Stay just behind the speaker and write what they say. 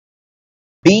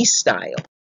B Style.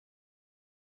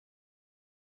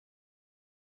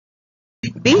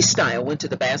 B Style went to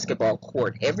the basketball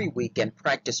court every week and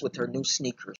practiced with her new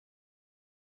sneakers.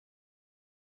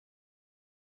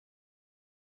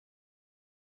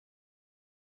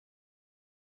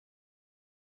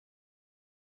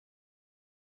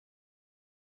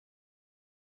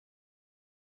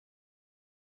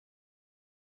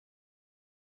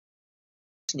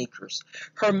 Sneakers.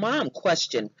 Her mom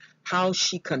questioned how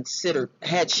she considered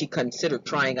had she considered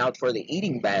trying out for the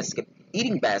eating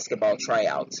basketball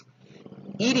tryouts,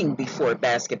 eating before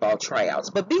basketball tryouts,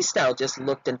 but B Style just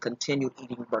looked and continued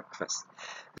eating breakfast.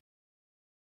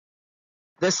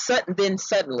 Then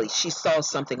suddenly she saw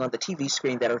something on the TV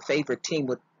screen that her favorite team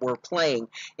were playing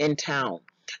in town.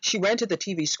 She ran to the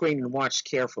TV screen and watched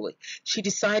carefully. She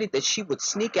decided that she would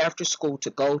sneak after school to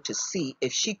go to see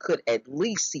if she could at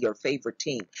least see her favorite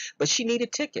team, but she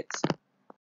needed tickets.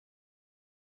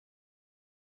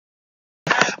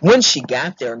 When she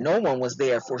got there, no one was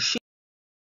there, for she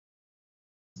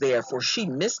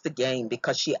missed the game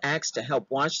because she asked to help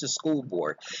watch the school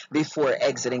board before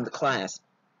exiting the class.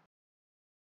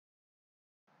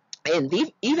 And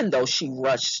even though she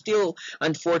rushed, still,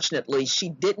 unfortunately, she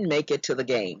didn't make it to the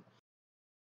game.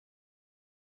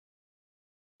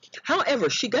 However,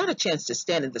 she got a chance to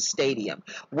stand in the stadium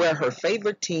where her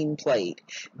favorite team played.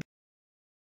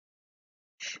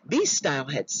 B Style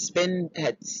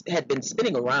had been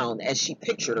spinning around as she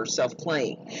pictured herself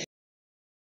playing.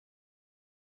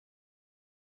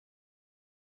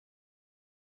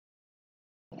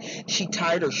 She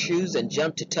tied her shoes and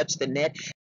jumped to touch the net.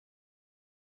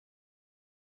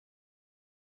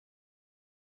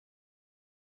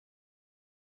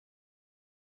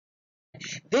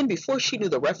 Then, before she knew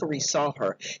the referee saw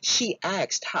her, she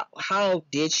asked how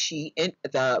did she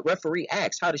the referee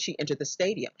asked how did she enter the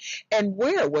stadium and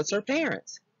where was her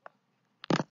parents.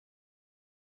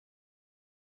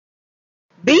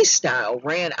 B Style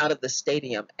ran out of the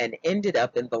stadium and ended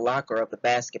up in the locker of the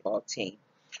basketball team.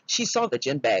 She saw the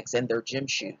gym bags and their gym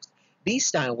shoes. B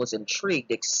Style was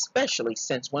intrigued, especially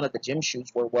since one of the gym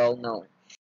shoes were well known.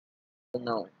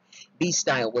 B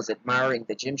Style was admiring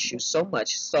the gym shoes so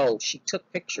much so she took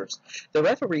pictures. The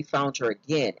referee found her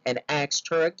again and asked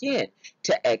her again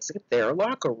to exit their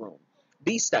locker room.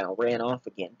 B Style ran off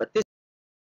again, but this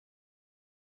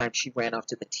time she ran off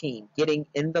to the team, getting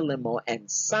in the limo and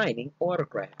signing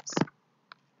autographs.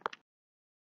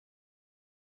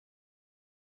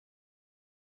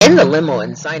 In the limo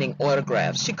and signing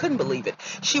autographs. She couldn't believe it.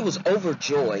 She was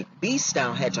overjoyed. B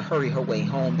Style had to hurry her way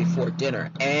home before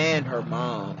dinner, and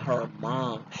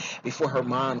before her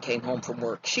mom came home from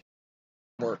work.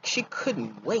 She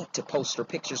couldn't wait to post her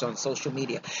pictures on social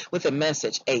media with a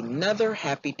message, another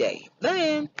happy day.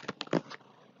 Then